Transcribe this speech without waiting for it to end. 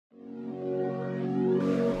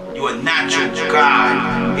a natural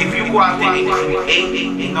God. If you go out there and create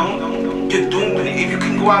it, you know, you're doomed with it. If you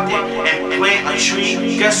can go out there and plant a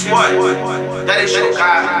tree, guess what? That is your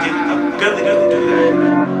God-given ability to do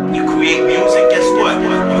that. You create music, guess what?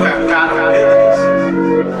 You have God abilities.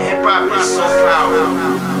 Hip-hop is so powerful.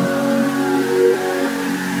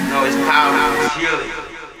 No, it's powerful, it's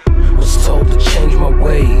healing. Was told to change my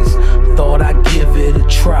ways, thought I'd give it a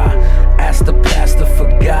try. Asked the pastor for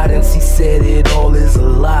guidance, he said it all is a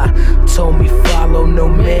lie. Told me follow no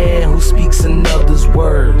man who speaks another's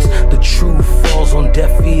words. The truth falls on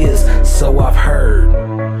deaf ears, so I've heard.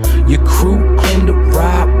 Your crew claim to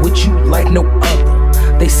ride with you like no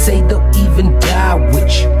other. They say they'll even die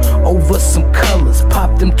with you over some colors.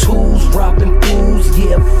 Pop them tools, robbing fools.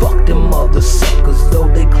 Yeah, fuck them other suckers, though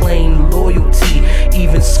they claim loyalty.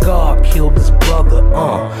 Even Scar killed his brother.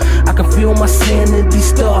 I can feel my sanity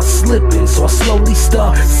start slipping, so I slowly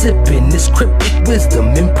start sipping this cryptic wisdom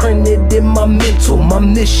imprinted in my mental. My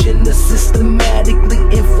mission is systematically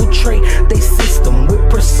infiltrate they system with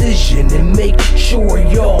precision and make sure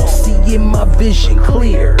y'all see in my vision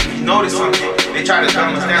clear. Notice something. They try to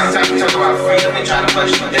dumb us down. They talk about freedom. They try to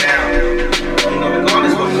push you down. You know,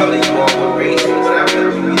 regardless what color you are, what race,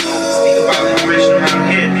 whatever. You know, speak about liberation around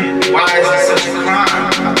here. Why is it such a crime?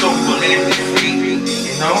 I thought we were land free.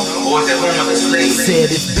 You know, or is it home of the slaves? Said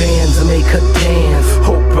if bands make her dance,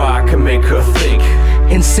 hope I can make her think.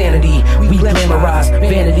 Insanity, we glamorize.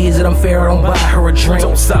 Vanity, is it unfair? I don't buy her a drink.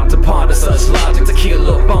 Don't stop to ponder such logic.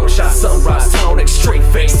 Tequila BongShots, sunrise, Tonic, straight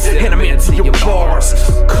face, and I'm into your bars.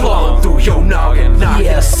 Clawing through your noggin.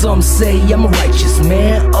 Yeah, some say I'm a righteous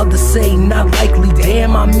man, others say not likely.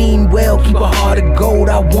 Damn, I mean well, keep a heart of gold.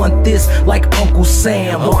 I want this like Uncle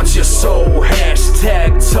Sam. Want your soul,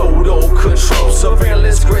 hashtag total control.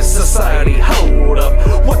 Surveillance grid society, hold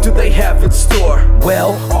up. What do they have in store?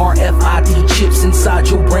 Well, RFID chips inside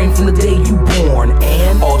your brain from the day you born.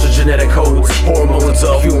 And altered genetic codes, hormones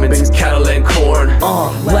of humans, cattle and corn.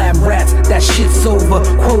 Lab rats, that shit's over.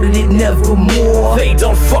 Quoted it nevermore. They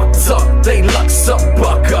done fucked up, they lux up,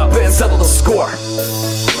 buck up and settle the score.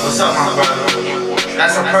 What's up, my brother?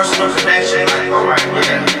 That's a personal connection. Like, alright,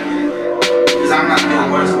 yeah. Cause I'm not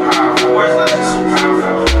doing words of powerful. Words not just so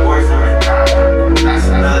powerful. Words are like God. That's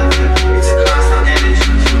another thing. It's a constant energy.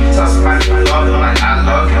 You tell somebody you love them like I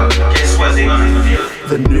love you. Guess what? They're gonna feel it.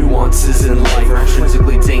 The nuances in life are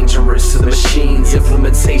intrinsically dangerous to the machines.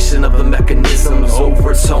 Implementation of the mechanisms,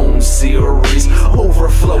 overtones, series,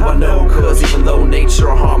 overflow. I know, cause even though nature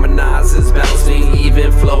harmonizes, balancing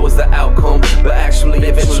even flow is the outcome, but actually,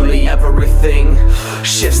 eventually, everything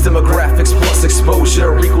shifts. Demographics plus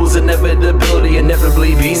exposure equals inevitability,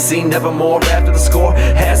 inevitably being seen nevermore after the score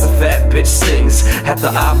has a fat bitch sings. At the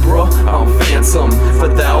opera, I'm phantom. For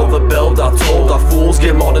thou the bell, I told our fools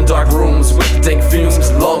get mauled in dark rooms with dank fumes.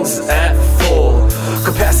 Lungs at full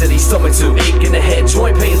capacity, stomach to ache in the head,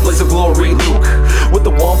 joint pains, blaze of glory, Luke. With the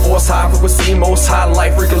one force, high frequency, most high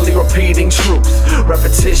life, regularly repeating truth.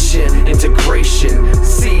 Repetition, integration,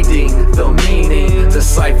 seeding the meaning,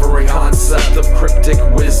 deciphering concept of cryptic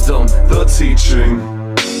wisdom, the teaching.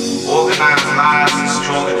 Organized lies is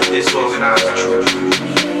stronger than disorganized truth.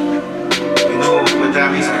 You know what that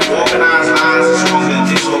means? Organized lies is stronger than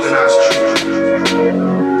disorganized truth.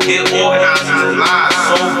 It organizes the lies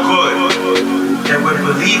so good that we're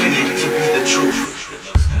believing it to be the truth.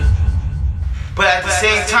 But at the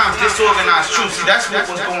same time, disorganized truth, see, that's what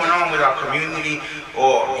was going on with our community,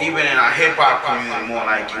 or even in our hip-hop community more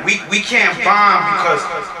like it. We can't bond because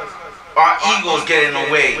our egos get in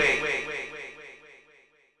the way.